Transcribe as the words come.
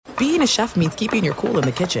being a chef means keeping your cool in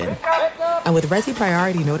the kitchen. And with Resi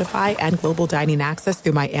Priority Notify and Global Dining Access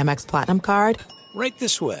through my Amex Platinum card, right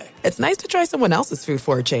this way. It's nice to try someone else's food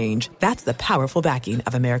for a change. That's the powerful backing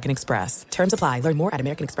of American Express. Terms apply. Learn more at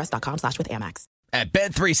americanexpress.com/withAmex. At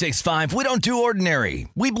Bet365, we don't do ordinary.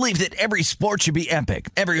 We believe that every sport should be epic.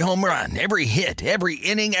 Every home run, every hit, every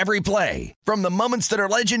inning, every play. From the moments that are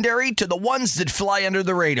legendary to the ones that fly under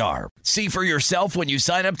the radar. See for yourself when you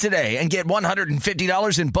sign up today and get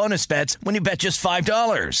 $150 in bonus bets when you bet just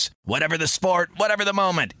 $5. Whatever the sport, whatever the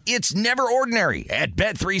moment, it's never ordinary at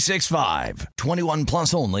Bet365. 21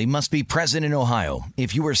 plus only. Must be present in Ohio.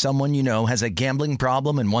 If you or someone you know has a gambling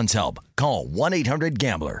problem and wants help, call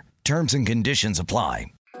 1-800-GAMBLER. Terms and conditions apply.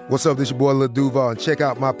 What's up, this your boy Lil Duval, and check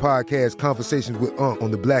out my podcast, Conversations with Unc, on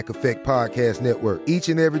the Black Effect Podcast Network. Each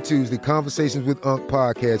and every Tuesday, Conversations with Unc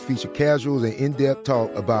podcast feature casuals and in-depth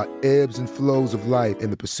talk about ebbs and flows of life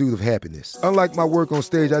and the pursuit of happiness. Unlike my work on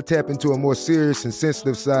stage, I tap into a more serious and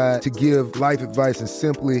sensitive side to give life advice and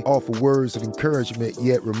simply offer words of encouragement,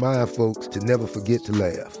 yet remind folks to never forget to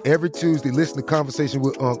laugh. Every Tuesday, listen to Conversation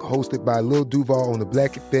with Unc, hosted by Lil Duval on the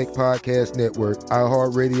Black Effect Podcast Network,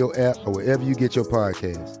 iHeartRadio app, or wherever you get your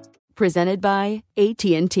podcasts. Presented by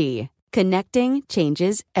AT&T. Connecting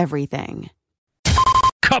changes everything.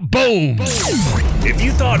 Kaboom! If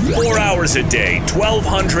you thought 4 hours a day,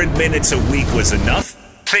 1,200 minutes a week was enough,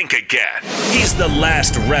 think again. He's the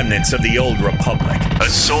last remnants of the old republic, a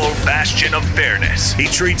sole bastion of fairness. He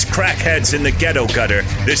treats crackheads in the ghetto gutter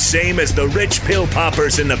the same as the rich pill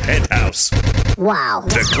poppers in the penthouse. Wow.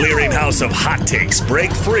 The clearinghouse of hot takes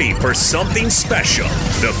break free for something special.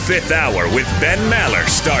 The Fifth Hour with Ben Maller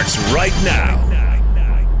starts right now.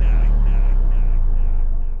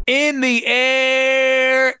 In the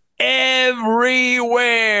air,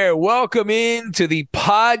 everywhere. Welcome into the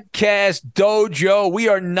podcast dojo. We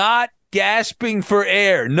are not gasping for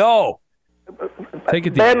air. No. Take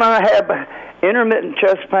it deep. Ben, I have intermittent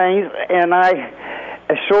chest pains, and I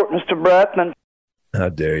have shortness of breath. And how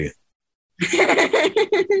dare you?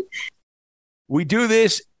 We do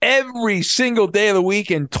this every single day of the week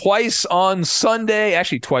and twice on Sunday,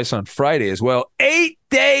 actually twice on Friday as well. 8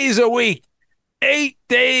 days a week. 8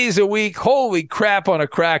 days a week. Holy crap on a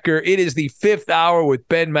cracker. It is the Fifth Hour with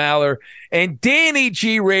Ben Maller and Danny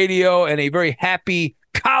G Radio, and a very happy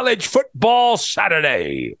college football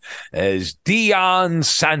Saturday as Deion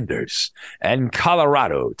Sanders and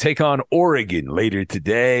Colorado take on Oregon later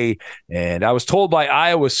today. And I was told by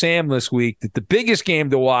Iowa Sam this week that the biggest game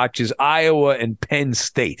to watch is Iowa and Penn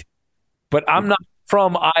State. But I'm not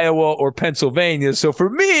from Iowa or Pennsylvania, so for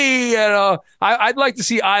me, I'd like to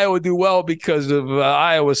see Iowa do well because of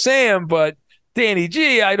Iowa Sam, but Danny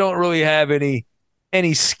G, I don't really have any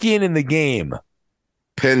skin in the game.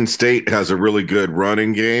 Penn State has a really good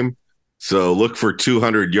running game, so look for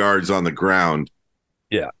 200 yards on the ground.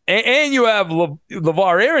 Yeah, and you have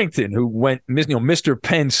LeVar Arrington, who went, Mr.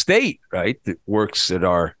 Penn State, right? That works at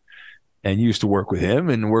and used to work with him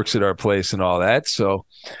and works at our place and all that. So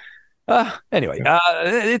anyway,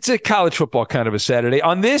 it's a college football kind of a Saturday.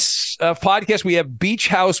 On this podcast, we have Beach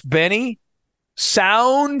House Benny,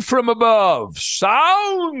 Sound from Above.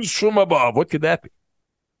 Sounds from Above. What could that be?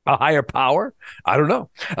 A higher power? I don't know.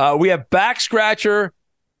 We have Back Scratcher,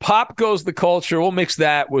 Pop Goes the Culture. We'll mix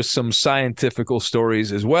that with some scientifical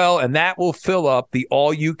stories as well, and that will fill up the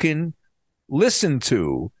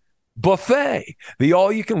all-you-can-listen-to buffet. The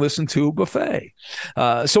all-you-can-listen-to buffet.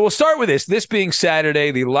 So we'll start with this. This being Saturday,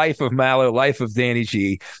 the life of Maller, life of Danny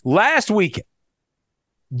G. Last weekend,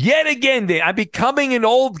 yet again, Danny, I'm becoming an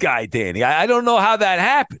old guy, Danny. I don't know how that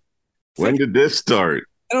happened. When did this start?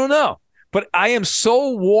 I don't know. But I am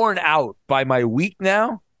so worn out by my week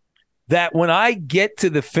now that when I get to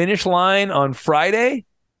the finish line on Friday,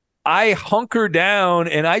 I hunker down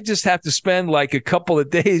and I just have to spend like a couple of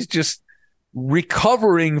days just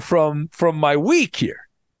recovering from my week here.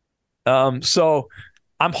 So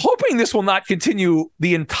I'm hoping this will not continue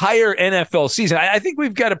the entire NFL season. I think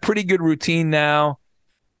we've got a pretty good routine now.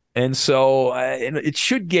 And so it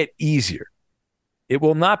should get easier. It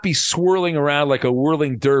will not be swirling around like a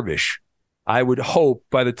whirling dervish, I would hope,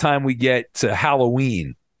 by the time we get to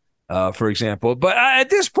Halloween, for example. But at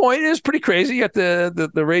this point, it's pretty crazy. You got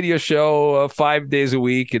the radio show 5 days a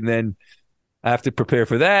week, and then I have to prepare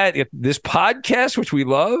for that. You got this podcast, which we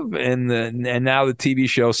love, and now the TV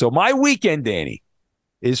show. So my weekend, Danny,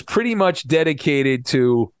 is pretty much dedicated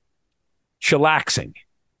to chillaxing,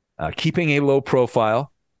 keeping a low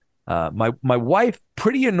profile. My wife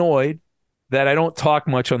pretty annoyed that I don't talk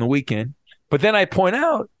much on the weekend, but then I point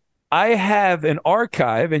out I have an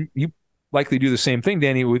archive, and you likely do the same thing,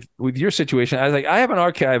 Danny, with your situation. I was like, I have an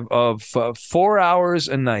archive of 4 hours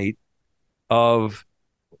a night of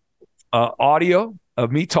audio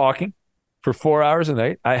of me talking for 4 hours a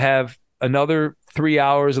night. I have another 3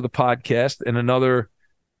 hours of the podcast and another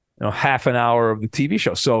half an hour of the TV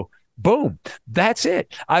show. So boom, that's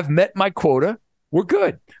it. I've met my quota. We're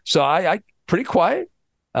good. So I pretty quiet.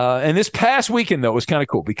 And this past weekend, though, was kind of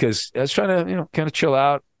cool because I was trying to, kind of chill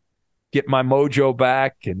out, get my mojo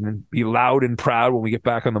back, and then be loud and proud when we get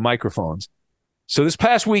back on the microphones. So this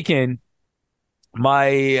past weekend,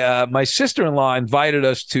 my sister-in-law invited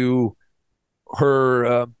us to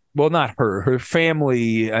her, not her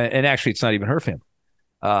family, and actually it's not even her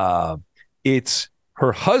family. It's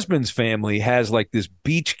her husband's family has like this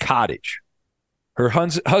beach cottage. Her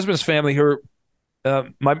husband's family,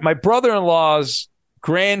 my brother-in-law's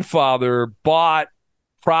grandfather bought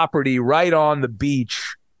property right on the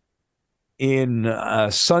beach in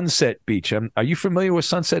Sunset Beach. Are you familiar with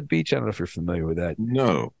Sunset Beach? I don't know if you're familiar with that.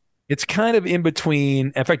 No. It's kind of in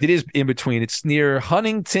between. In fact, it is in between. It's near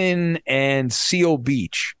Huntington and Seal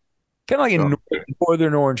Beach, kind of like in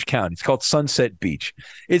northern Orange County. It's called Sunset Beach.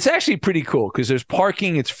 It's actually pretty cool because there's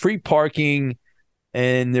parking. It's free parking,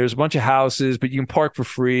 and there's a bunch of houses, but you can park for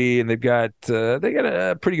free. And they've got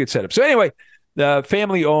a pretty good setup. So anyway, the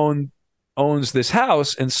family owns this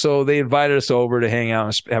house, and so they invited us over to hang out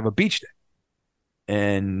and have a beach day.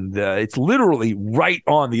 And it's literally right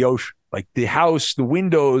on the ocean. Like the house, the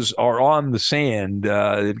windows are on the sand.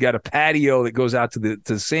 They've got a patio that goes out to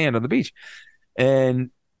the sand on the beach.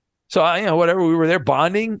 And so, whatever, we were there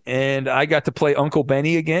bonding, and I got to play Uncle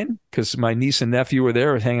Benny again because my niece and nephew were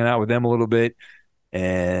there. I was hanging out with them a little bit,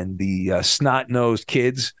 and the snot-nosed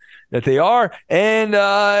kids that they are. And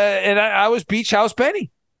I was Beach House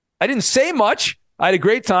Benny. I didn't say much. I had a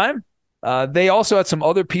great time. They also had some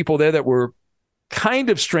other people there that were kind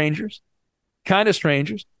of strangers.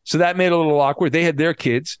 So that made it a little awkward. They had their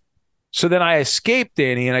kids. So then I escaped,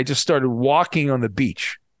 Danny, and I just started walking on the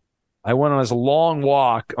beach. I went on this long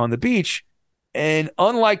walk on the beach. And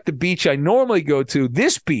unlike the beach I normally go to,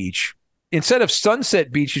 this beach, instead of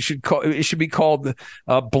Sunset Beach, it should be called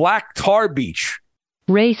Black Tar Beach.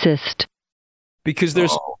 Racist. Because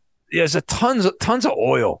there's a tons of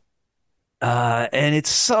oil. And it's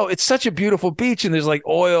such a beautiful beach, and there's like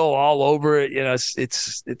oil all over it.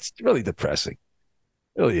 It's really depressing.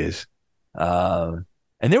 It really is. And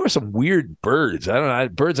there were some weird birds. I don't know,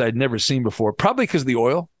 birds I'd never seen before, probably because of the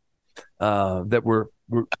oil, that were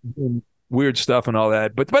doing weird stuff and all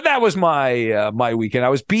that. But that was my weekend. I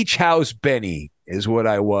was Beach House Benny is what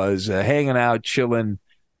I was, hanging out, chilling,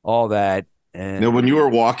 all that. And now, when you were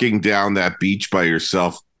walking down that beach by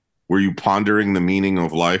yourself, were you pondering the meaning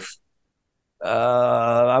of life?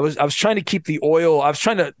 I was trying to keep the oil. I was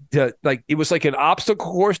trying to like, it was like an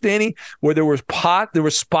obstacle course, Danny, where there were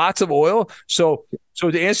spots of oil. So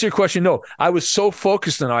to answer your question, no, I was so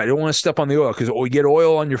focused on, I don't want to step on the oil because you get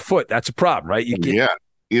oil on your foot. That's a problem, right?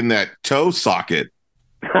 In that toe socket.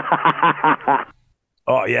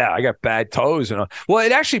 Oh yeah, I got bad toes and all. Well,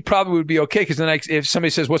 it actually probably would be okay because then if somebody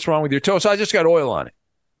says, "What's wrong with your toe?" So I just got oil on it.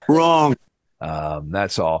 Wrong.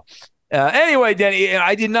 That's all. Anyway, Danny,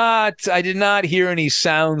 I did not hear any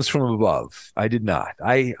sounds from above. I did not.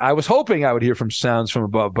 I was hoping I would hear from sounds from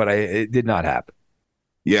above, but it did not happen.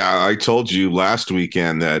 Yeah, I told you last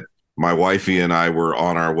weekend that my wifey and I were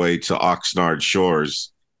on our way to Oxnard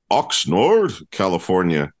Shores, Oxnard,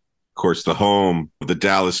 California. Of course, the home of the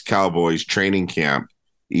Dallas Cowboys training camp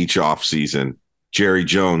each offseason. Jerry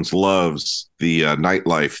Jones loves the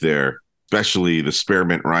nightlife there, especially the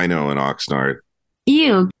Spearmint Rhino in Oxnard.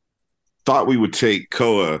 Ew. Thought we would take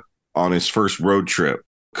Koa on his first road trip.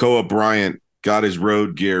 Koa Bryant got his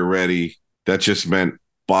road gear ready. That just meant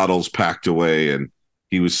bottles packed away, and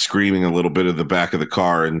he was screaming a little bit in the back of the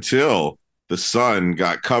car until the sun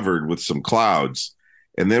got covered with some clouds.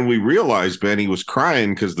 And then we realized Benny was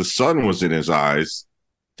crying because the sun was in his eyes.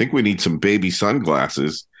 I think we need some baby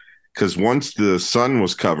sunglasses because once the sun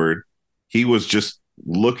was covered, he was just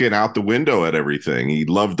looking out the window at everything. He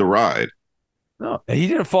loved the ride. No, he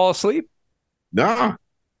didn't fall asleep? No.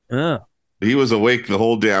 He was awake the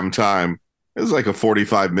whole damn time. It was like a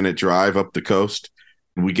 45-minute drive up the coast.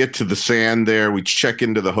 We get to the sand there. We check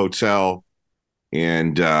into the hotel,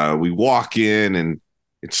 and we walk in, and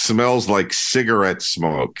it smells like cigarette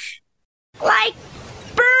smoke. Like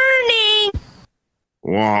burning.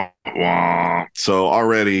 Wah, wah. So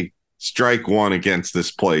already strike one against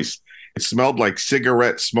this place. It smelled like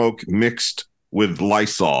cigarette smoke mixed with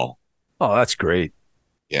Lysol. Oh, that's great.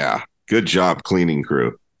 Yeah. Good job, cleaning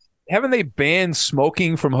crew. haven't they banned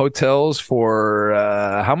smoking from hotels for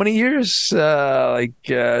how many years?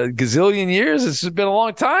 Gazillion years? It's been a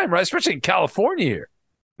long time, right? Especially in California here.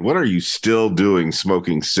 What are you still doing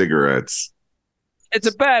smoking cigarettes? It's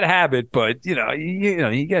a bad habit, but you got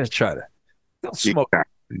to try to don't smoke.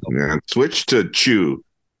 Yeah. Switch to chew.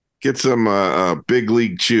 Get some big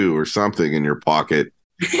league chew or something in your pocket.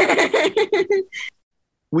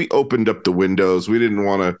 We opened up the windows. We didn't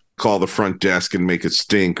want to call the front desk and make it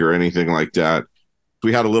stink or anything like that.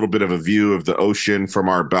 We had a little bit of a view of the ocean from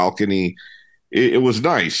our balcony. It was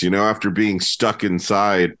nice, after being stuck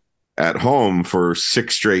inside at home for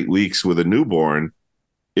 6 straight weeks with a newborn.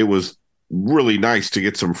 It was really nice to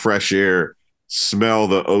get some fresh air, smell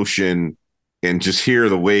the ocean, and just hear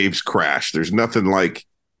the waves crash. There's nothing like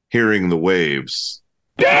hearing the waves.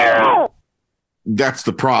 Daryl! That's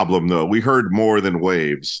the problem, though. We heard more than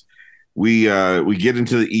waves. We get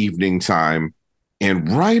into the evening time, and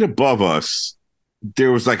right above us,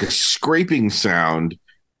 there was like a scraping sound,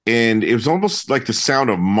 and it was almost like the sound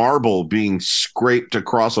of marble being scraped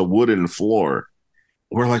across a wooden floor.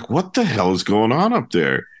 We're like, what the hell is going on up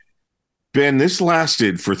there? Ben, this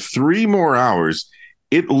lasted for 3 more hours.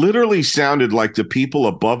 It literally sounded like the people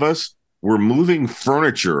above us were moving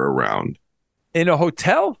furniture around. In a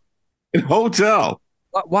hotel? In a hotel.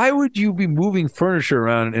 Why would you be moving furniture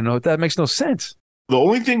around in a hotel? That makes no sense. The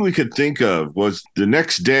only thing we could think of was the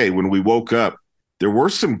next day when we woke up, there were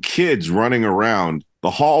some kids running around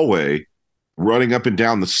the hallway, running up and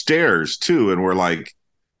down the stairs too. And we're like,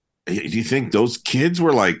 do you think those kids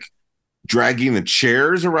were like dragging the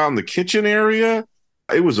chairs around the kitchen area?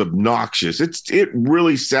 It was obnoxious. It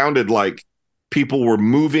really sounded like people were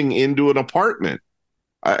moving into an apartment.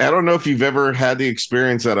 I don't know if you've ever had the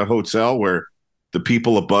experience at a hotel where the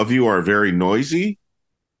people above you are very noisy,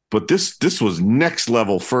 but this was next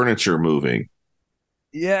level furniture moving.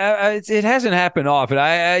 Yeah, it hasn't happened often.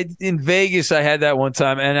 I in Vegas, I had that one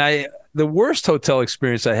time, and the worst hotel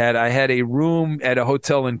experience I had a room at a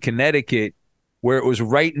hotel in Connecticut where it was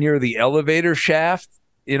right near the elevator shaft.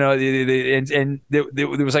 And there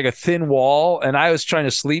was like a thin wall, and I was trying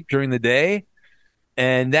to sleep during the day.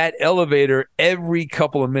 And that elevator every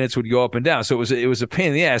couple of minutes would go up and down, so it was a pain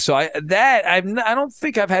in the ass. So I don't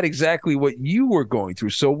think I've had exactly what you were going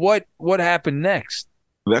through. So what happened next?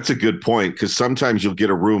 That's a good point, because sometimes you'll get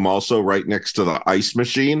a room also right next to the ice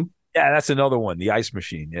machine. Yeah, that's another one, the ice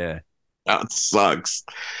machine. Yeah, that sucks.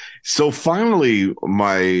 So finally,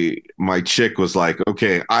 my chick was like,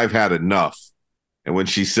 "Okay, I've had enough." And when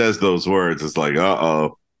she says those words, it's like,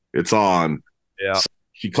 "Uh-oh, it's on." Yeah. So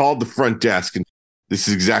she called the front desk, and this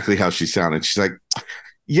is exactly how she sounded. She's like,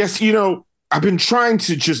 "Yes, I've been trying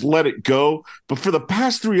to just let it go, but for the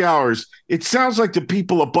past 3 hours, it sounds like the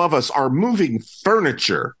people above us are moving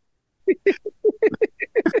furniture." I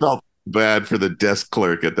felt bad for the desk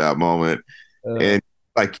clerk at that moment. And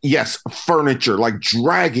like, yes, furniture, like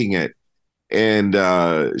dragging it. And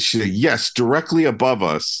she said, yes, directly above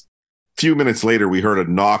us. A few minutes later, we heard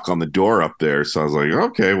a knock on the door up there. So I was like,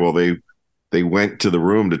 okay, well, they went to the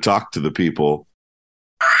room to talk to the people.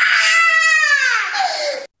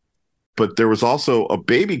 But there was also a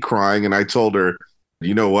baby crying, and I told her,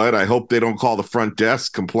 you know what? I hope they don't call the front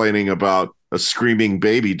desk complaining about a screaming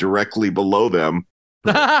baby directly below them.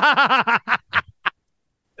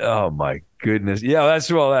 Oh, my goodness. Yeah, that's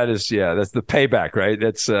the payback, right?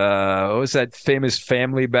 That's what was that famous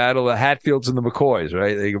family battle? The Hatfields and the McCoys,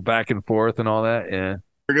 right? They go back and forth and all that. Yeah.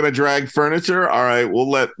 We're going to drag furniture? All right, we'll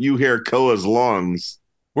let you hear Koa's lungs.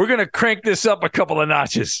 We're going to crank this up a couple of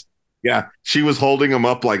notches. Yeah, she was holding him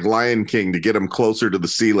up like Lion King to get him closer to the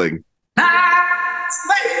ceiling.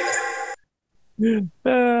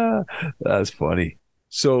 That's funny.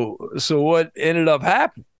 So what ended up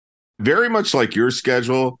happening? Very much like your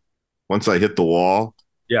schedule. Once I hit the wall,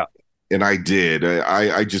 yeah, and I did.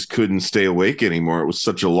 I just couldn't stay awake anymore. It was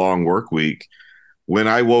such a long work week. When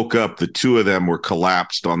I woke up, the two of them were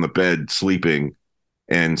collapsed on the bed sleeping,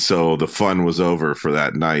 and so the fun was over for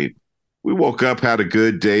that night. We woke up, had a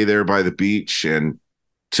good day there by the beach, and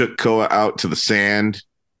took Koa out to the sand.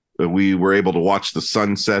 We were able to watch the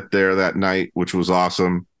sunset there that night, which was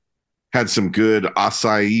awesome. Had some good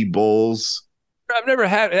acai bowls. I've never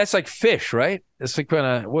had. That's like fish, right? It's like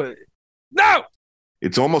kind of what? No.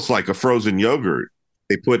 It's almost like a frozen yogurt.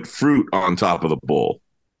 They put fruit on top of the bowl.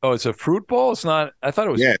 Oh, it's a fruit bowl? It's not. I thought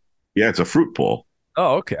it was. Yeah, it's a fruit bowl.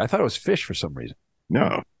 Oh, okay. I thought it was fish for some reason.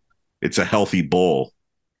 No, it's a healthy bowl.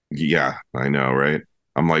 Yeah, I know, right?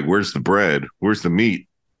 I'm like, where's the bread? Where's the meat?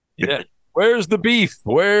 Yeah. Where's the beef?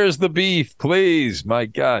 Where's the beef? Please, my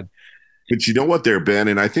God. But you know what there, Ben?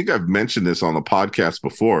 And I think I've mentioned this on the podcast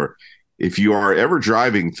before. if you are ever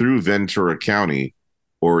driving through Ventura County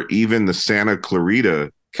or even the Santa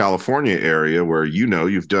Clarita, California area where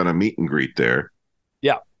you've done a meet and greet there.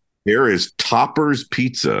 Yeah. There is Topper's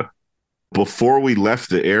Pizza. Before we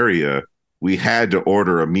left the area, we had to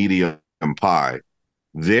order a medium pie.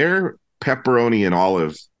 Their pepperoni and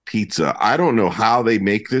olive pizza, I don't know how they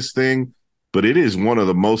make this thing, but it is one of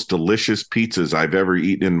the most delicious pizzas I've ever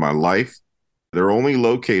eaten in my life. They're only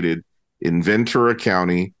located in Ventura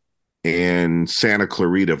County and Santa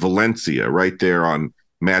Clarita, Valencia, right there on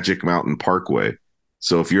Magic Mountain Parkway.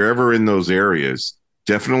 So if you're ever in those areas,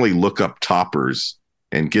 definitely look up Topper's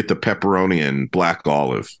and get the pepperoni and black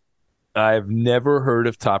olive. I've never heard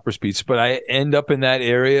of Topper's Pizza, but I end up in that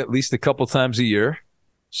area at least a couple times a year.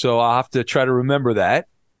 So I'll have to try to remember that.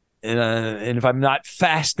 And if I'm not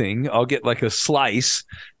fasting, I'll get like a slice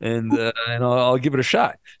and I'll give it a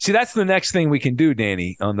shot. See, that's the next thing we can do,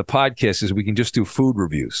 Danny, on the podcast is we can just do food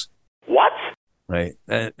reviews. What? Right.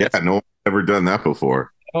 Yeah, no one's ever done that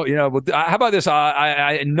before. Oh, how about this?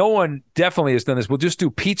 No one definitely has done this. We'll just do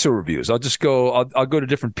pizza reviews. I'll go to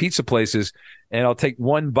different pizza places and I'll take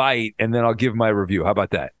one bite and then I'll give my review. How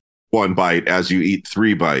about that? One bite as you eat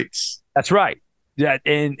 3 bites. That's right. Yeah,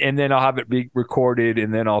 and then I'll have it be recorded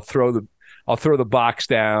and then I'll throw the box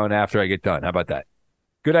down after I get done. How about that?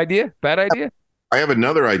 Good idea? Bad idea? I have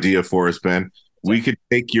another idea for us, Ben. We could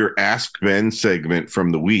take your Ask Ben segment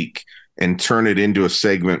from the week and turn it into a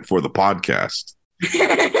segment for the podcast.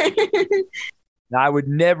 Now, I would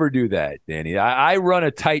never do that, Danny. I run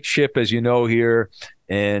a tight ship, as you know, here,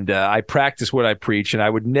 and I practice what I preach, and I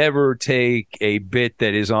would never take a bit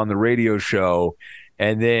that is on the radio show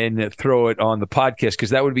and then throw it on the podcast because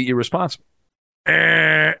that would be irresponsible.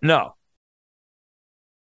 No.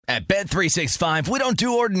 At Bet365, we don't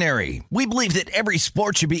do ordinary. We believe that every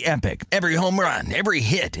sport should be epic. Every home run, every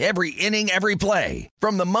hit, every inning, every play.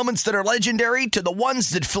 From the moments that are legendary to the ones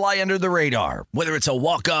that fly under the radar. Whether it's a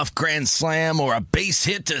walk-off grand slam or a base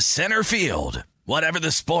hit to center field. Whatever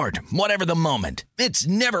the sport, whatever the moment. It's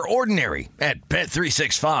never ordinary at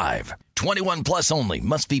Bet365. 21 plus only.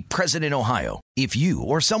 Must be present in Ohio. If you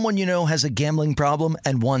or someone you know has a gambling problem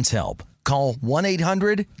and wants help, call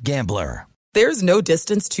 1-800-GAMBLER. There's no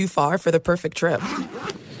distance too far for the perfect trip.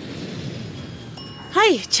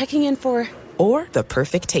 Hi, checking in for... Or the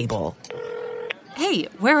perfect table. Hey,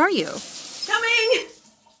 where are you? Coming!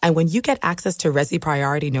 And when you get access to Resi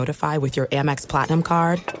Priority Notify with your Amex Platinum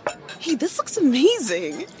card... Hey, this looks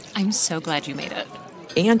amazing. I'm so glad you made it.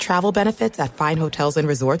 And travel benefits at fine hotels and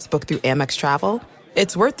resorts booked through Amex Travel,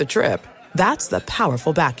 it's worth the trip. That's the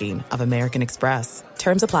powerful backing of American Express.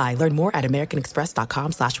 Terms apply. Learn more at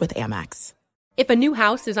americanexpress.com/withAmex. If a new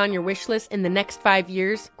house is on your wish list in the next 5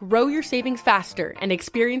 years, grow your savings faster and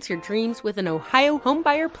experience your dreams with an Ohio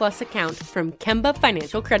Homebuyer Plus account from Kemba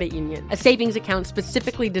Financial Credit Union. A savings account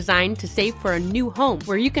specifically designed to save for a new home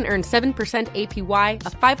where you can earn 7% APY,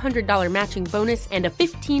 a $500 matching bonus, and a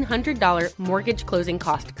 $1,500 mortgage closing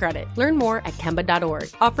cost credit. Learn more at Kemba.org.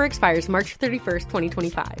 Offer expires March 31st,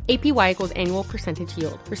 2025. APY equals annual percentage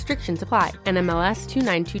yield. Restrictions apply. NMLS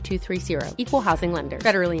 292230. Equal housing lender.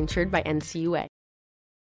 Federally insured by NCUA.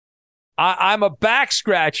 I'm a back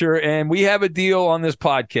scratcher, and we have a deal on this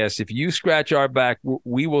podcast. If you scratch our back,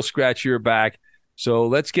 we will scratch your back. So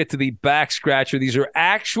let's get to the back scratcher. These are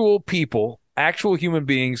actual people, actual human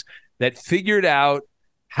beings that figured out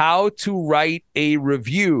how to write a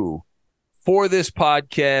review for this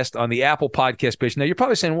podcast on the Apple Podcast page. Now, you're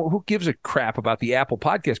probably saying, well, who gives a crap about the Apple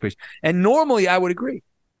Podcast page? And normally I would agree.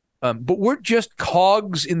 But we're just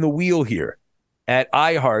cogs in the wheel here. At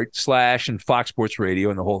iHeart / and Fox Sports Radio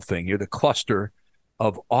and the whole thing. You're the cluster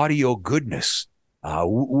of audio goodness.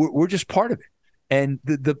 We're just part of it. And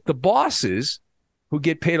the bosses who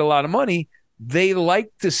get paid a lot of money, they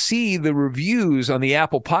like to see the reviews on the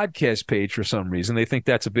Apple Podcast page for some reason. They think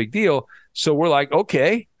that's a big deal. So we're like,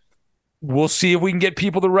 okay, we'll see if we can get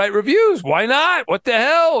people to write reviews. Why not? What the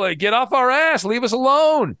hell? Get off our ass. Leave us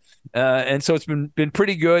alone. And so it's been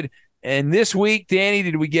pretty good. And this week, Danny,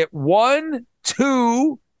 did we get 1,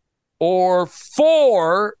 2, or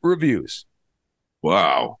 4 reviews?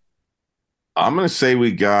 Wow. I'm going to say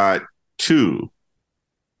we got 2.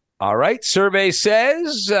 All right. Survey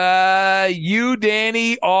says you,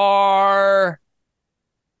 Danny, are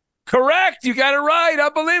correct. You got it right.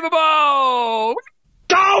 Unbelievable.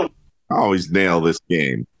 Go! I always nail this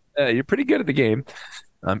game. You're pretty good at the game.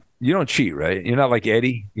 You don't cheat, right? You're not like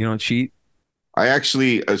Eddie. You don't cheat. I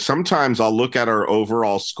actually, sometimes I'll look at our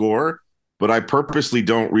overall score, but I purposely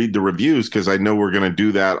don't read the reviews because I know we're going to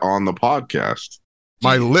do that on the podcast.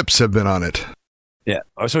 My lips have been on it. Yeah.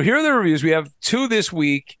 So here are the reviews. We have 2 this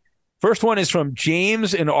week First one is from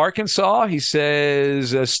James in Arkansas. He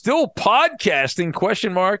says, still podcasting,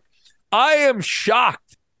 question mark. I am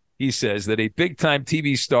shocked, he says, that a big-time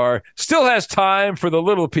TV star still has time for the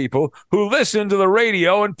little people who listen to the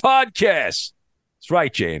radio and podcasts. That's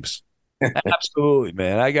right, James. Absolutely,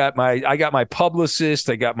 man. I got my publicist.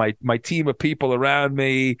 I got my team of people around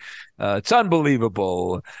me. It's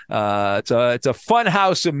unbelievable. It's a fun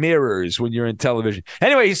house of mirrors when you're in television.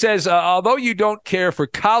 Anyway, he says, although you don't care for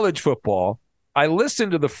college football, I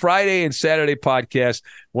listen to the Friday and Saturday podcast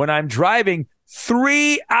when I'm driving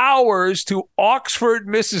 3 hours to Oxford,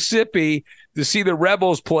 Mississippi to see the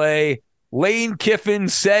Rebels play. Lane Kiffin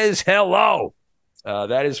says hello.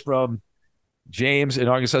 That is from James in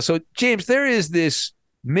Arkansas. So, James, there is this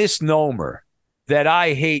misnomer that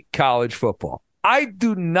I hate college football. I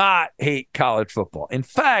do not hate college football. In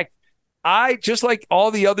fact, I, just like all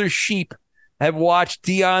the other sheep, have watched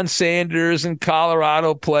Deion Sanders in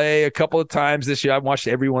Colorado play a couple of times this year. I've watched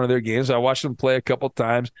every one of their games. I watched them play a couple of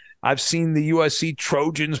times. I've seen the USC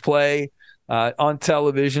Trojans play on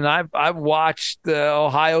television. I've watched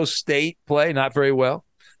Ohio State play, not very well.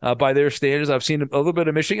 By their standards. I've seen a little bit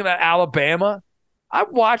of Michigan, Alabama. I've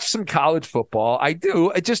watched some college football. I do.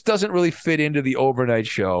 It just doesn't really fit into the overnight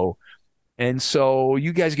show. And so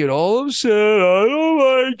you guys get all upset. I don't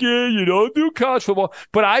like it. You don't do college football.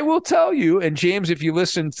 But I will tell you, and James, if you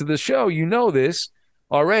listen to the show, you know this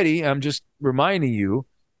already. I'm just reminding you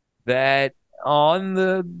that on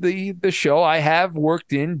the show, I have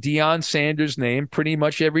worked in Deion Sanders' name pretty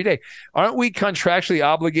much every day. Aren't we contractually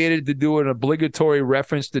obligated to do an obligatory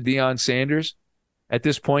reference to Deion Sanders at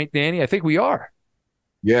this point, Danny? I think we are.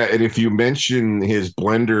 Yeah, and if you mention his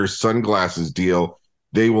Blender sunglasses deal,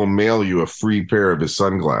 they will mail you a free pair of his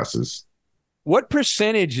sunglasses. What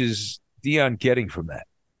percentage is Deion getting from that?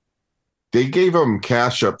 They gave him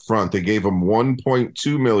cash up front. They gave him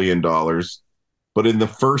 $1.2 million. But in the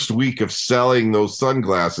first week of selling those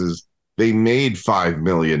sunglasses, they made $5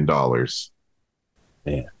 million.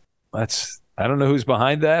 Yeah, I don't know who's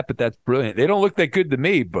behind that, but that's brilliant. They don't look that good to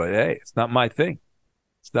me, but hey, it's not my thing.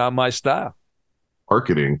 It's not my style.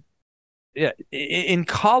 Marketing. Yeah, in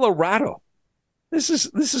Colorado, this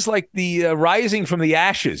is like the rising from the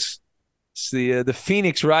ashes. It's the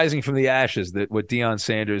phoenix rising from the ashes, that what Deion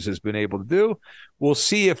Sanders has been able to do. We'll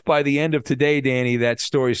see if by the end of today, Danny, that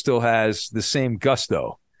story still has the same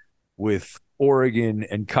gusto with Oregon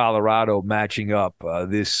and Colorado matching up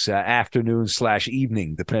this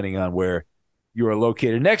afternoon/evening, depending on where you are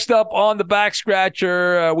located. Next up on the back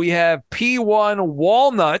scratcher, we have P1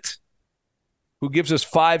 Walnut, who gives us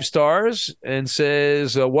 5 stars and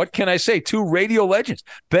says, what can I say? 2 radio legends.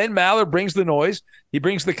 Ben Maller brings the noise. He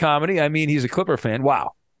brings the comedy. I mean, he's a Clipper fan.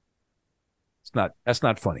 Wow. That's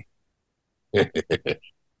not funny.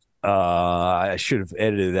 I should have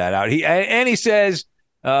edited that out. He says,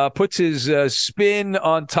 puts his spin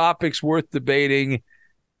on topics worth debating,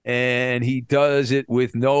 and he does it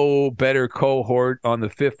with no better cohort on the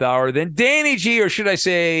 5th hour than Danny G, or should I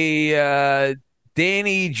say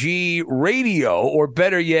Danny G Radio, or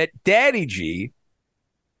better yet, Daddy G.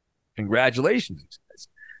 Congratulations.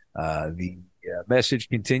 The message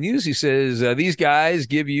continues. He says, these guys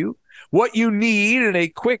give you what you need in a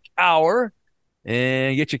quick hour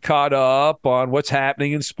and get you caught up on what's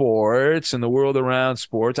happening in sports and the world around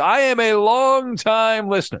sports. I am a long-time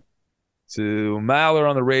listener to Maller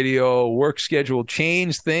on the radio. Work schedule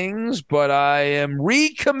changed things, but I am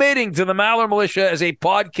recommitting to the Maller Militia as a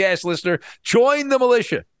podcast listener. Join the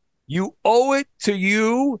militia. You owe it to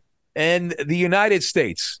you and the United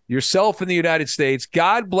States, yourself in the United States.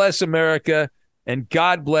 God bless America, and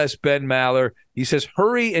God bless Ben Maller. He says,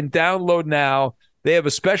 hurry and download now. They have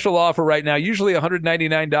a special offer right now, usually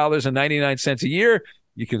 $199.99 a year.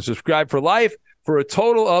 You can subscribe for life for a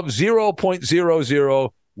total of $0.00.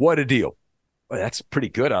 What a deal. Well, that's pretty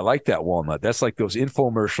good. I like that, Walnut. That's like those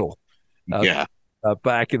infomercial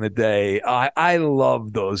back in the day. I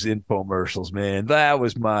love those infomercials, man. That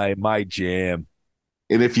was my jam.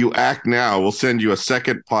 And if you act now, we'll send you a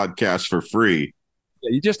second podcast for free.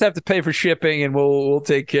 Yeah, you just have to pay for shipping, and we'll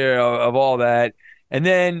take care of all that. And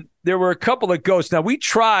then there were a couple of ghosts. Now, we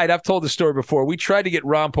tried, I've told the story before, we tried to get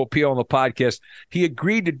Ron Popeil on the podcast. He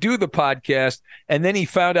agreed to do the podcast, and then he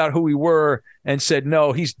found out who we were and said,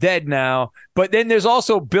 no, he's dead now. But then there's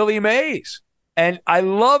also Billy Mays. And I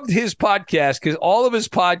loved his podcast because all of his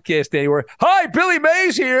podcasts, they were, "Hi, Billy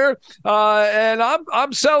Mays here, and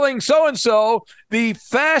I'm selling so-and-so the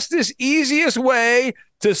fastest, easiest way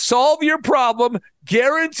to solve your problem,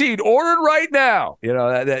 guaranteed. Order right now." You know,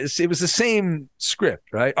 it was the same script,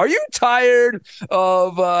 right? Are you tired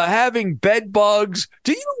of having bed bugs?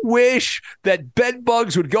 Do you wish that bed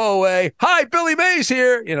bugs would go away? Hi, Billy Mays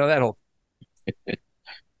here. You know, that whole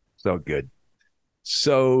so good.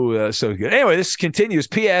 So good. Anyway, this continues.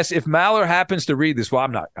 P.S. If Maller happens to read this, well,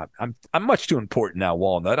 I'm not. I'm much too important now,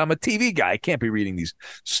 Walnut. I'm a TV guy. I can't be reading these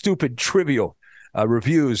stupid, trivial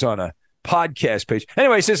reviews on a podcast page.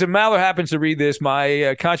 Anyway, it says if Maller happens to read this,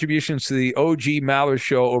 my contributions to the OG Maller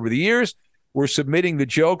show over the years were submitting the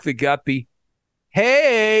joke that got the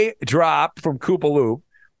 "hey" drop from Koopa Loop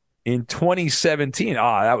in 2017.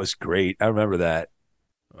 That was great. I remember that.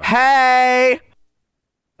 Hey.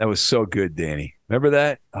 That was so good, Danny. Remember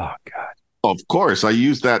that? Oh, God. Of course. I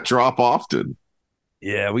use that drop often.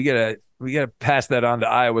 Yeah, we gotta pass that on to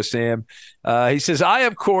Iowa Sam. He says, I,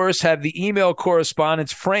 of course, have the email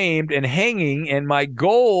correspondence framed and hanging, and my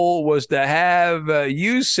goal was to have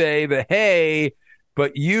you say the "hey,"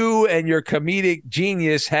 but you and your comedic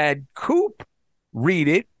genius had Coop read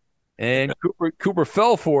it, and Cooper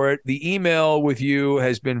fell for it. The email with you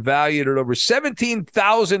has been valued at over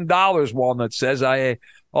 $17,000, Walnut says. I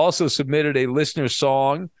also submitted a listener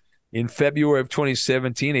song in February of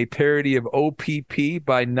 2017, a parody of OPP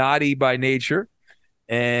by Naughty by Nature,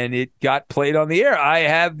 and it got played on the air. I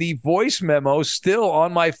have the voice memo still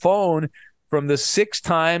on my phone from the 6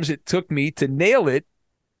 times it took me to nail it.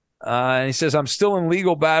 And he says, I'm still in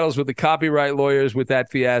legal battles with the copyright lawyers with that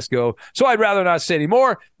fiasco, so I'd rather not say any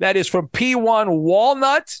more. That is from P1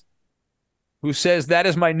 Walnut, who says that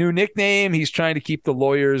is my new nickname. He's trying to keep the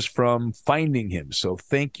lawyers from finding him. So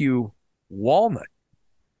thank you, Walnut.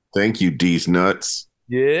 Thank you, D's Nuts.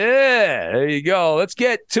 Yeah, there you go. Let's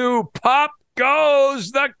get to Pop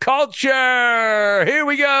Goes the Culture. Here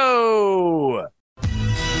we go.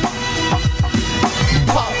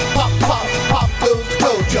 Pop, pop, pop, pop goes the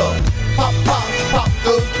culture. Pop, pop, pop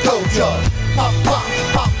goes the culture. Pop, pop,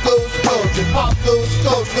 pop goes the culture. Pop goes the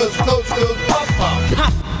culture goes pop, pop,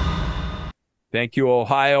 pop. Thank you,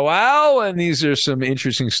 Ohio Al. And these are some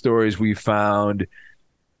interesting stories we found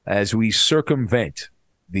as we circumvent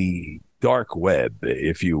the dark web,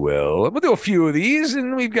 if you will. We'll do a few of these,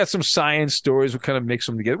 and we've got some science stories. We'll kind of mix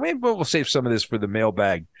them together. Maybe we'll save some of this for the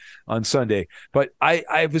mailbag on Sunday. But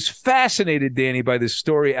I was fascinated, Danny, by this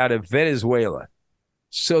story out of Venezuela.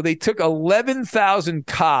 So they took 11,000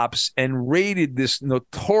 cops and raided this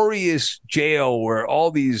notorious jail where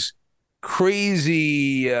all these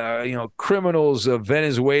crazy, criminals of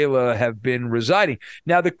Venezuela have been residing.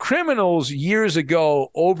 Now, the criminals years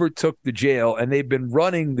ago overtook the jail, and they've been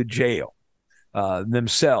running the jail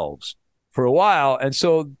themselves for a while. And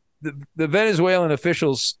so the Venezuelan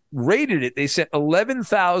officials raided it. They sent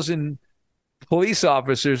 11,000 police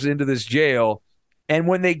officers into this jail. And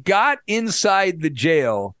when they got inside the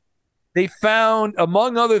jail, they found,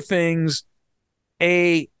 among other things,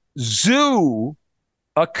 a zoo,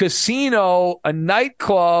 a casino, a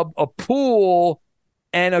nightclub, a pool,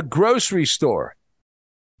 and a grocery store.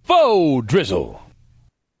 Faux drizzle.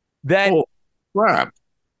 Crap.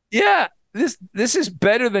 Yeah, this is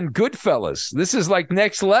better than Goodfellas. This is like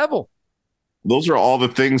next level. Those are all the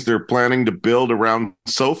things they're planning to build around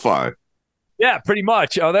SoFi. Yeah, pretty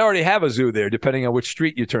much. Oh, they already have a zoo there, depending on which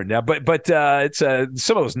street you turn down. But it's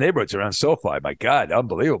some of those neighborhoods around SoFi. My God,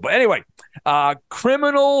 unbelievable. Anyway,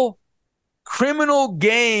 criminal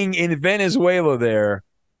gang in Venezuela there,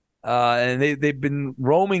 and they've been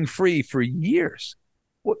roaming free for years.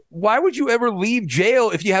 Why would you ever leave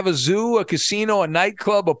jail if you have a zoo, a casino, a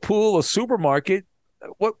nightclub, a pool, a supermarket?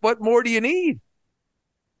 What more do you need?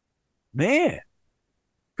 Man,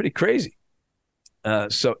 pretty crazy.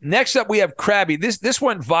 So next up, we have Krabby. This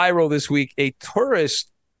went viral this week. A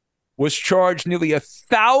tourist was charged nearly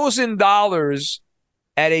 $1,000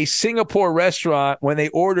 at a Singapore restaurant when they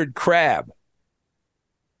ordered crab.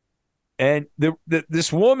 And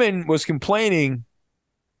this woman was complaining.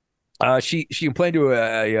 She complained to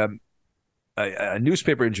a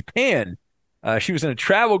newspaper in Japan. She was in a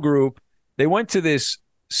travel group. They went to this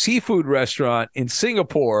seafood restaurant in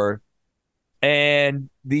Singapore,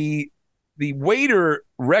 and the waiter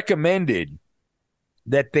recommended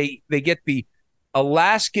that they get the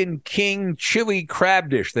Alaskan King chili crab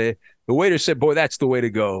dish. The waiter said, boy, that's the way to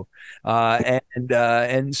go.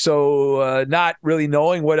 And so not really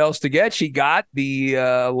knowing what else to get, she got the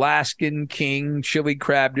Alaskan King chili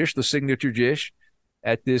crab dish, the signature dish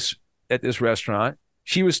at this restaurant.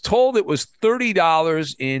 She was told it was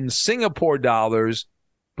 $30 in Singapore dollars,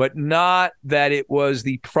 but not that it was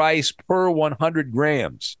the price per 100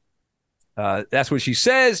 grams. That's what she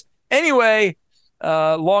says. Anyway,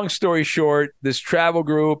 long story short, this travel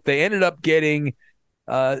group, they ended up getting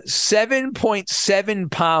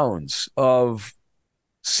 7.7 pounds of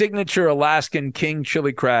signature Alaskan king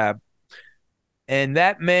chili crab. And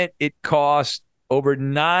that meant it cost over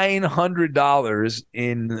 $900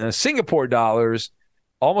 in Singapore dollars,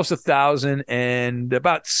 almost $1,000, and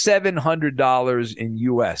about $700 in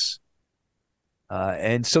U.S.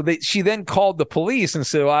 And so she then called the police and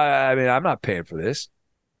said, well, I mean, I'm not paying for this.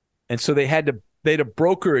 And so they had to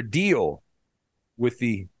broker a deal with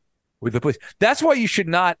the police. That's why you should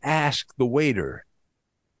not ask the waiter,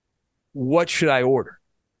 what should I order?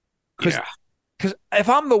 Because if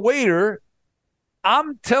I'm the waiter,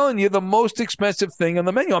 I'm telling you the most expensive thing on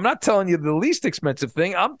the menu. I'm not telling you the least expensive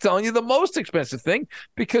thing. I'm telling you the most expensive thing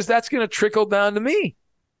because that's going to trickle down to me.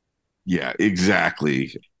 Yeah,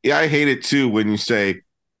 exactly. Yeah, I hate it too when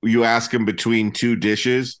you ask them between two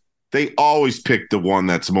dishes. They always pick the one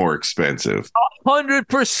that's more expensive.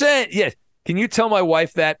 100%. Yes. Can you tell my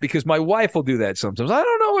wife that? Because my wife will do that sometimes. I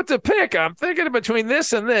don't know what to pick. I'm thinking between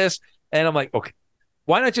this and this. And I'm like, okay.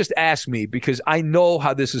 Why not just ask me? Because I know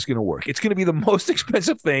how this is going to work. It's going to be the most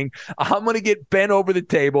expensive thing. I'm going to get bent over the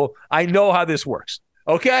table. I know how this works.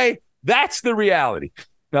 Okay? That's the reality.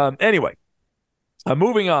 Anyway,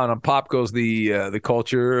 moving on Pop Goes the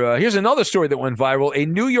Culture. Here's another story that went viral. A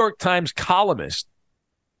New York Times columnist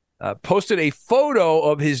posted a photo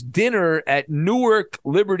of his dinner at Newark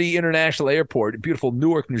Liberty International Airport in beautiful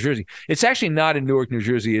Newark, New Jersey. It's actually not in Newark, New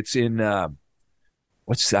Jersey. It's in...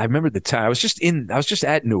 I remember the time. I was just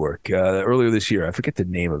at Newark earlier this year. I forget the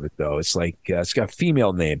name of it though. It's like it's got a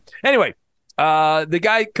female name. Anyway, the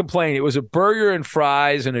guy complained it was a burger and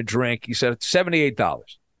fries and a drink. He said it's $78.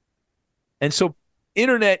 And so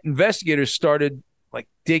internet investigators started like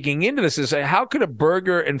digging into this and say, how could a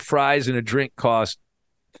burger and fries and a drink cost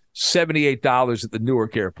 $78 at the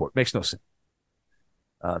Newark airport? Makes no sense.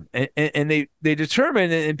 And they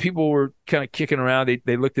determined, and people were kind of kicking around.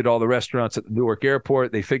 They looked at all the restaurants at the Newark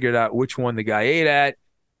airport. They figured out which one the guy ate at.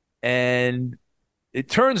 And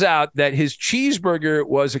it turns out that his cheeseburger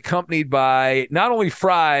was accompanied by not only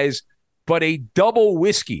fries, but a double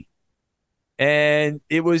whiskey. And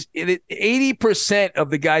it 80%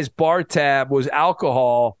 of the guy's bar tab was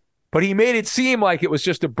alcohol, but he made it seem like it was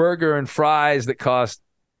just a burger and fries that cost,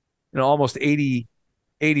 almost $80.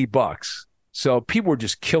 So people were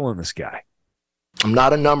just killing this guy. I'm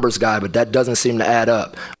not a numbers guy, but that doesn't seem to add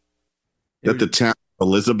up. That the town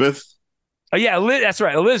Elizabeth? Oh, yeah, that's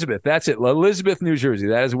right. Elizabeth. That's it. Elizabeth, New Jersey.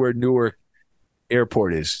 That is where Newark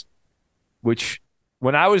Airport is, which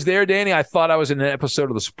when I was there, Danny, I thought I was in an episode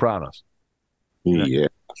of The Sopranos. Yeah.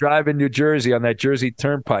 Driving New Jersey on that Jersey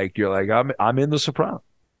Turnpike, you're like, I'm in The Sopranos.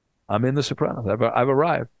 I'm in The Sopranos. I've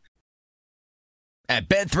arrived. At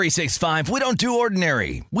Bet365, we don't do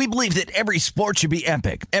ordinary. We believe that every sport should be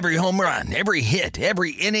epic. Every home run, every hit,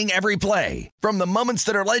 every inning, every play. From the moments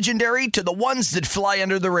that are legendary to the ones that fly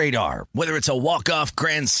under the radar. Whether it's a walk-off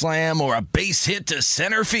grand slam or a base hit to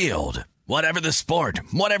center field. Whatever the sport,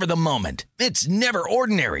 whatever the moment. It's never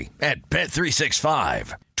ordinary at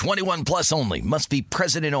Bet365. 21 plus only. Must be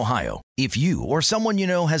present in Ohio. If you or someone you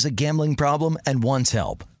know has a gambling problem and wants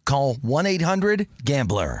help, call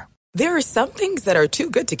 1-800-GAMBLER. There are some things that are too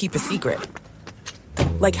good to keep a secret.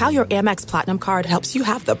 Like how your Amex Platinum card helps you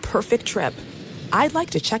have the perfect trip. I'd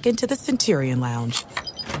like to check into the Centurion Lounge.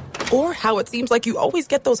 Or how it seems like you always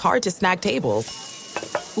get those hard-to-snag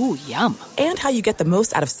tables. Ooh, yum. And how you get the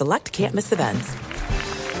most out of select can't-miss events.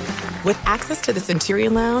 With access to the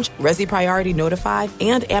Centurion Lounge, Resi Priority Notified,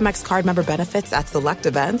 and Amex card member benefits at select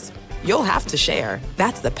events, you'll have to share.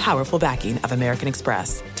 That's the powerful backing of American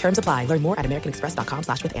Express. Terms apply. Learn more at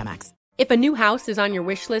americanexpress.com/withAmex. If a new house is on your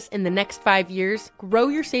wish list in the next 5 years, grow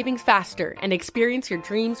your savings faster and experience your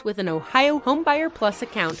dreams with an Ohio Homebuyer Plus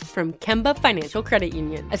account from Kemba Financial Credit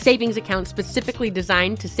Union. A savings account specifically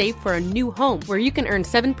designed to save for a new home where you can earn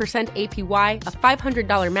 7% APY, a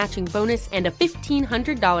 $500 matching bonus, and a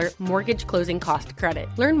 $1,500 mortgage closing cost credit.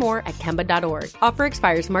 Learn more at Kemba.org. Offer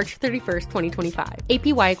expires March 31st, 2025.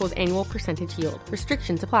 APY equals annual percentage yield.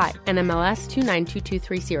 Restrictions apply. NMLS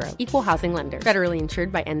 292230. Equal housing lender. Federally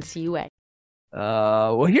insured by NCUA.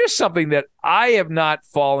 Well, here's something that I have not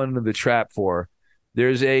fallen into the trap for.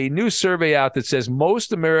 There's a new survey out that says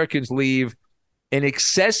most Americans leave an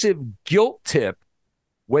excessive guilt tip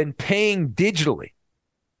when paying digitally.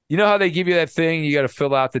 You know how they give you that thing? You got to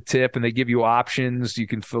fill out the tip and they give you options. You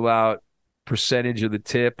can fill out percentage of the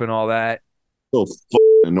tip and all that. So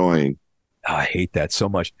annoying. Oh, I hate that so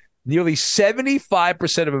much. Nearly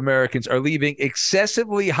 75% of Americans are leaving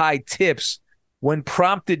excessively high tips when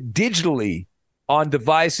prompted digitally on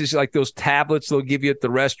devices like those tablets they'll give you at the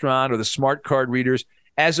restaurant or the smart card readers,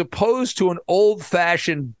 as opposed to an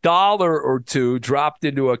old-fashioned $1 or $2 dropped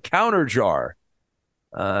into a counter jar.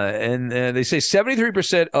 And they say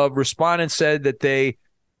 73% of respondents said that they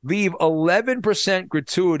leave 11%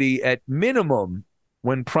 gratuity at minimum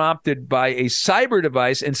when prompted by a cyber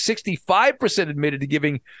device, and 65% admitted to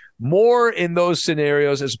giving more in those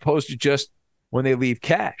scenarios as opposed to just when they leave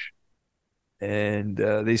cash. And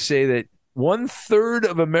they say that 1/3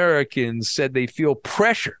 of Americans said they feel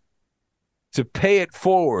pressure to pay it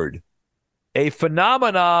forward, a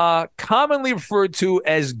phenomena commonly referred to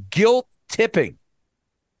as guilt tipping.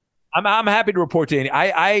 I'm happy to report to Danny,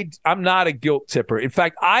 I'm not a guilt tipper. In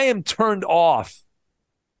fact, I am turned off.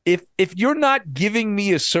 If you're not giving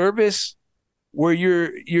me a service where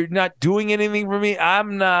you're not doing anything for me,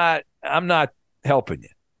 I'm not helping you.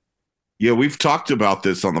 Yeah, we've talked about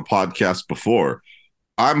this on the podcast before.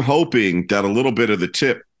 I'm hoping that a little bit of the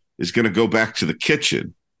tip is going to go back to the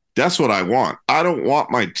kitchen. That's what I want. I don't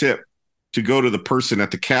want my tip to go to the person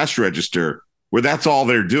at the cash register where that's all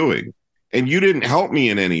they're doing. And you didn't help me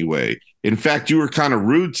in any way. In fact, you were kind of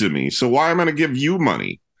rude to me. So why am I going to give you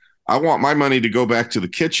money? I want my money to go back to the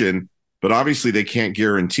kitchen, but obviously they can't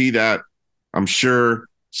guarantee that. I'm sure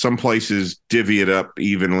some places divvy it up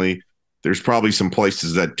evenly. There's probably some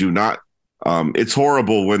places that do not. It's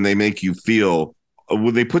horrible when they make you feel,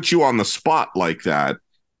 when they put you on the spot like that.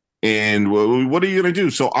 And what are you going to do?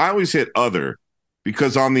 So I always hit other,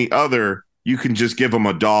 because on the other, you can just give them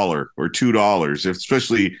 $1 or $2,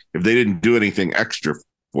 especially if they didn't do anything extra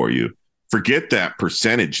for you. Forget that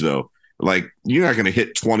percentage, though. Like, you're not going to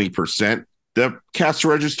hit 20%. The cash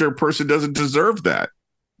register person doesn't deserve that.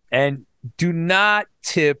 And do not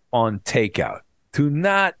tip on takeout. Do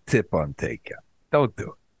not tip on takeout. Don't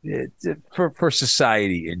do it. For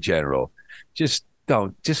society in general. Just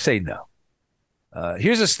don't. Just say no.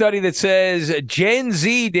 Here's a study that says Gen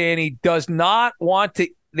Z, Danny, they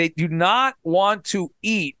do not want to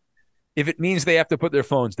eat if it means they have to put their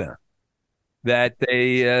phones down. That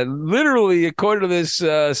they literally, according to this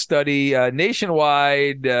study,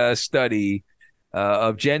 nationwide study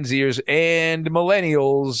of Gen Zers and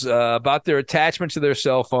millennials about their attachment to their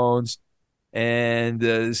cell phones, and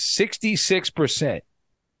 66%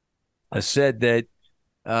 said that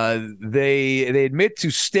they admit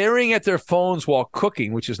to staring at their phones while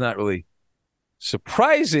cooking, which is not really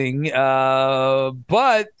surprising,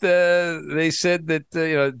 but they said that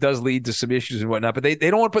it does lead to some issues and whatnot, but they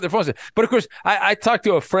don't want to put their phones in. But of course, I talked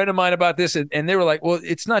to a friend of mine about this, and they were like, well,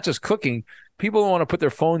 it's not just cooking. People don't want to put their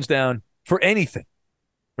phones down for anything,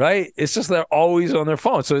 right? It's just they're always on their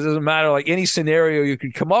phone. So it doesn't matter, like any scenario you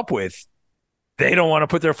could come up with, they don't want to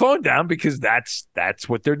put their phone down because that's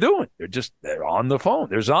what they're doing. They're on the phone.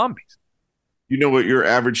 They're zombies. You know what your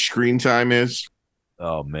average screen time is?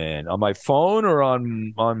 Oh man, on my phone or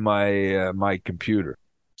on my my computer?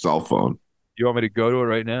 Cell phone. You want me to go to it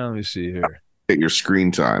right now? Let me see here. At your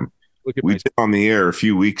screen time. We did on the air a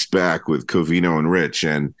few weeks back with Covino and Rich,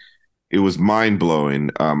 and it was mind blowing.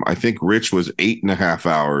 I think Rich was 8.5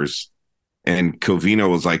 hours, and Covino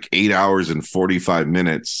was like 8 hours and 45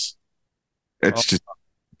 minutes.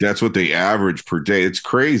 That's what they average per day. It's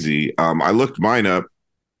crazy. I looked mine up.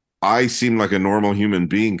 I seem like a normal human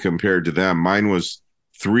being compared to them. Mine was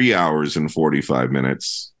 3 hours and 45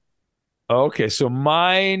 minutes. Okay, so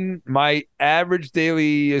my average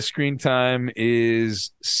daily screen time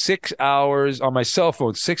is 6 hours on my cell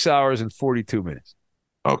phone, 6 hours and 42 minutes.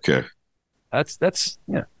 Okay. That's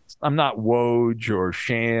I'm not Woj or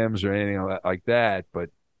Shams or anything like that, but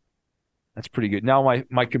that's pretty good. Now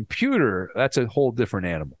my computer, that's a whole different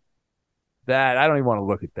animal. That I don't even want to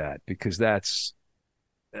look at that because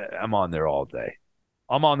I'm on there all day.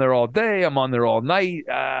 I'm on there all day. I'm on there all night.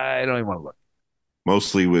 I don't even want to look.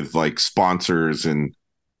 Mostly with like sponsors and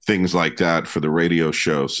things like that for the radio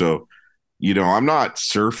show. So, I'm not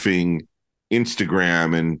surfing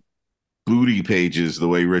Instagram and booty pages the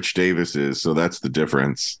way Rich Davis is. So that's the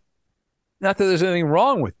difference. Not that there's anything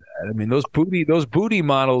wrong with that. I mean, those booty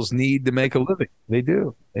models need to make a living. They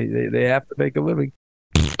do. They have to make a living.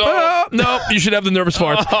 No, you should have the nervous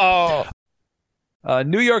farts.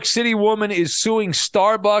 New York City woman is suing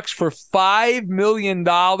Starbucks for $5 million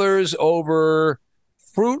over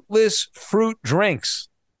fruitless fruit drinks.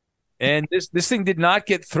 And this thing did not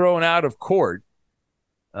get thrown out of court.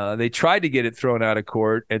 They tried to get it thrown out of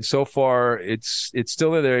court, and so far it's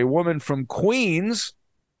still in there. A woman from Queens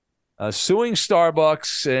suing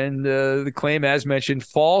Starbucks, and the claim, as mentioned,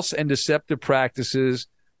 false and deceptive practices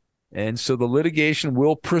And so the litigation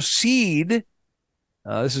will proceed.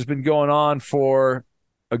 This has been going on for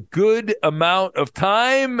a good amount of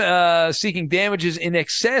time, seeking damages in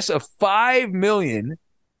excess of $5 million.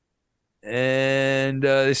 And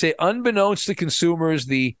they say, unbeknownst to consumers,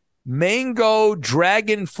 the mango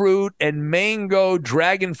dragon fruit and mango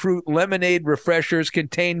dragon fruit lemonade refreshers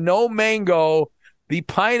contain no mango. The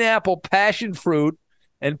pineapple passion fruit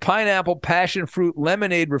and pineapple passion fruit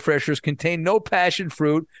lemonade refreshers contain no passion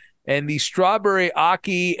fruit. And the strawberry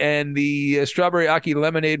Aki and the strawberry Aki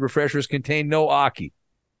lemonade refreshers contain no Aki.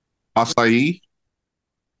 Acai?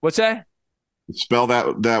 What's that? Spell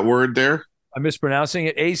that word there. I'm mispronouncing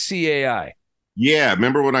it. ACAI. Yeah,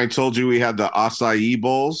 remember when I told you we had the acai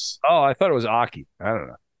bowls? Oh, I thought it was Aki. I don't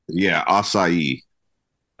know. Yeah, acai.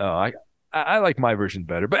 Oh, I like my version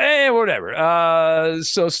better, but whatever.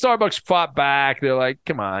 So Starbucks fought back. They're like,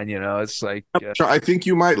 come on, it's like. I think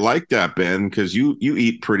you might like that, Ben, because you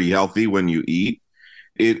eat pretty healthy when you eat.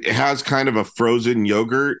 It has kind of a frozen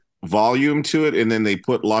yogurt volume to it, and then they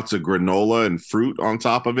put lots of granola and fruit on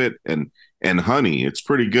top of it and honey. It's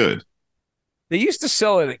pretty good. They used to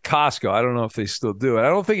sell it at Costco. I don't know if they still do it. I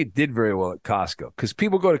don't think it did very well at Costco because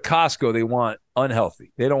people go to Costco, they want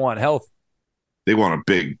unhealthy. They don't want healthy. They want a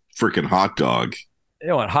big freaking hot dog. They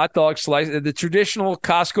want hot dog slice, the traditional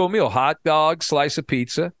Costco meal, hot dog, slice of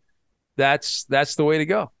pizza. That's the way to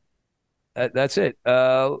go. That's it.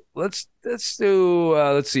 Let's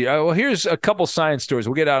see. Well, here's a couple science stories.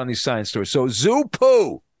 We'll get out on these science stories. So Zoo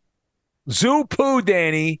Poo,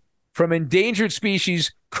 Danny, from endangered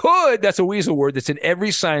species could, that's a weasel word that's in every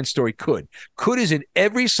science story, could is in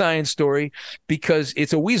every science story because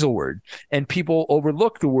it's a weasel word and people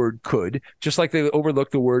overlook the word could just like they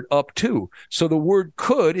overlook the word up to. So the word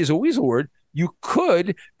could is a weasel word. You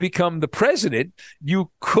could become the president. You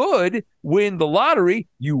could win the lottery.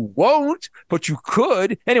 You won't, but you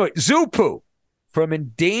could. Anyway, Zoo Poo from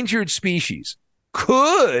endangered species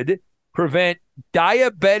could prevent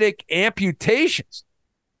diabetic amputations.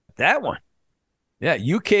 That one. Yeah,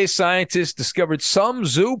 UK scientists discovered some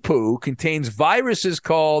zoo poo contains viruses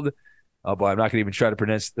called, oh boy, I'm not going to even try to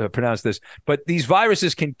pronounce this, but these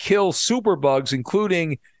viruses can kill superbugs,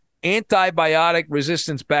 including antibiotic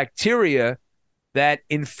resistance bacteria that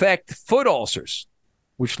infect foot ulcers,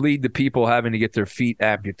 which lead to people having to get their feet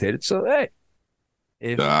amputated. So, hey.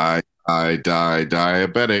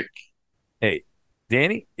 Diabetic. Hey,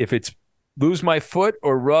 Danny, if it's lose my foot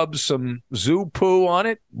or rub some zoo poo on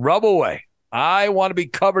it, rub away. I want to be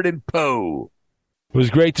covered in poo. It was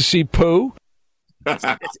great to see poo. It's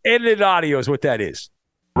edited audio is what that is.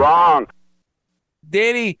 Wrong.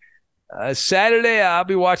 Danny, Saturday I'll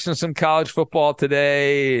be watching some college football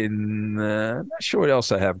today, and I'm not sure what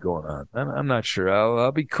else I have going on. I'm not sure.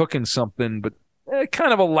 I'll be cooking something, but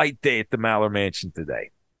kind of a light day at the Maller Mansion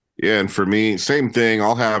today. Yeah, and for me, same thing.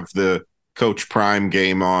 I'll have the Coach Prime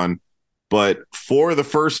game on, but for the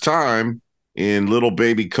first time in little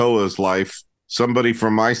baby Koa's life, somebody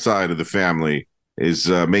from my side of the family is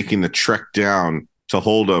making the trek down to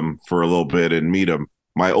hold him for a little bit and meet him.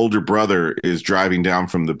 My older brother is driving down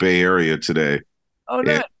from the Bay Area today. Oh,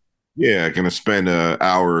 no. Yeah, going to spend an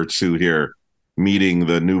hour or two here meeting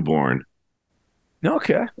the newborn.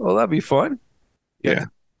 Okay. Well, that'd be fun. Yeah.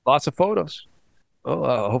 Lots of photos.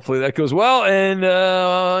 Well, hopefully that goes well. And,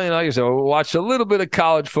 like I said, we'll watch a little bit of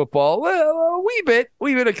college football. A wee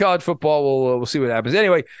bit of college football. We'll see what happens.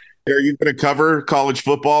 Anyway. Are you going to cover college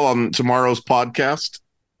football on tomorrow's podcast?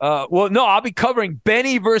 Well, no, I'll be covering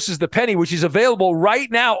Benny versus the Penny, which is available right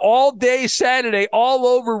now all day Saturday, all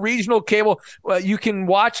over regional cable. You can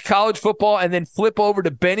watch college football and then flip over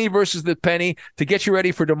to Benny versus the Penny to get you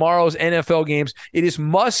ready for tomorrow's NFL games. It is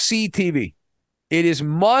must-see TV. It is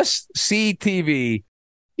must-see TV.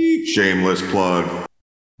 Shameless plug.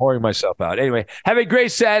 Pouring myself out. Anyway, have a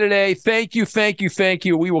great Saturday. Thank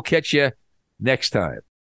you. We will catch you next time.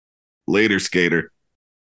 Later, skater.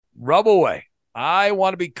 Rub away. I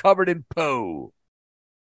want to be covered in poo.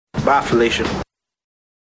 Bye, Felicia.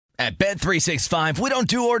 At Bet365, we don't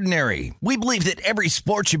do ordinary. We believe that every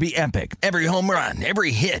sport should be epic. Every home run,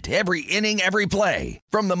 every hit, every inning, every play.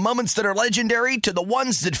 From the moments that are legendary to the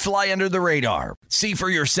ones that fly under the radar. See for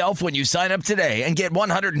yourself when you sign up today and get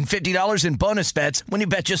 $150 in bonus bets when you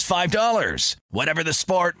bet just $5. Whatever the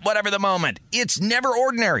sport, whatever the moment, it's never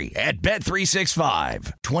ordinary at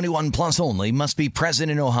Bet365. 21 plus only. Must be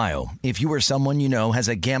present in Ohio. If you or someone you know has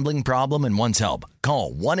a gambling problem and wants help,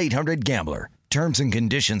 call 1-800-GAMBLER. Terms and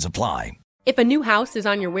conditions apply. If a new house is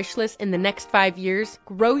on your wish list in the next 5 years,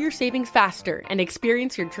 grow your savings faster and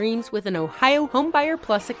experience your dreams with an Ohio Homebuyer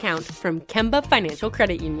Plus account from Kemba Financial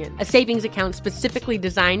Credit Union. A savings account specifically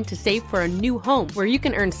designed to save for a new home where you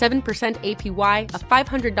can earn 7% APY,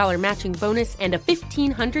 a $500 matching bonus, and a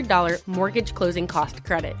 $1,500 mortgage closing cost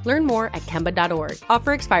credit. Learn more at Kemba.org.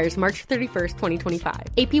 Offer expires March 31st, 2025.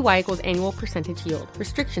 APY equals annual percentage yield.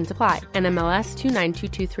 Restrictions apply. NMLS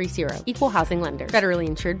 292230. Equal housing lender. Federally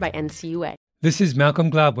insured by NCUA. This is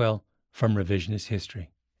Malcolm Gladwell from Revisionist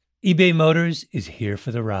History. eBay Motors is here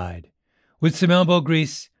for the ride. With some elbow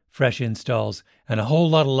grease, fresh installs, and a whole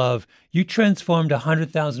lot of love, you transformed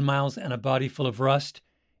 100,000 miles and a body full of rust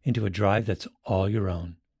into a drive that's all your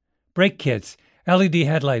own. Brake kits, LED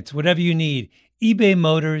headlights, whatever you need, eBay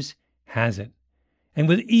Motors has it. And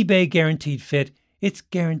with eBay Guaranteed Fit, it's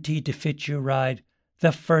guaranteed to fit your ride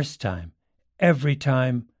the first time, every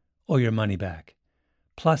time, or your money back.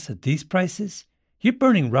 Plus, at these prices, you're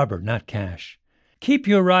burning rubber, not cash. Keep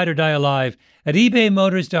your ride or die alive at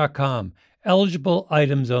ebaymotors.com. Eligible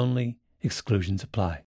items only. Exclusions apply.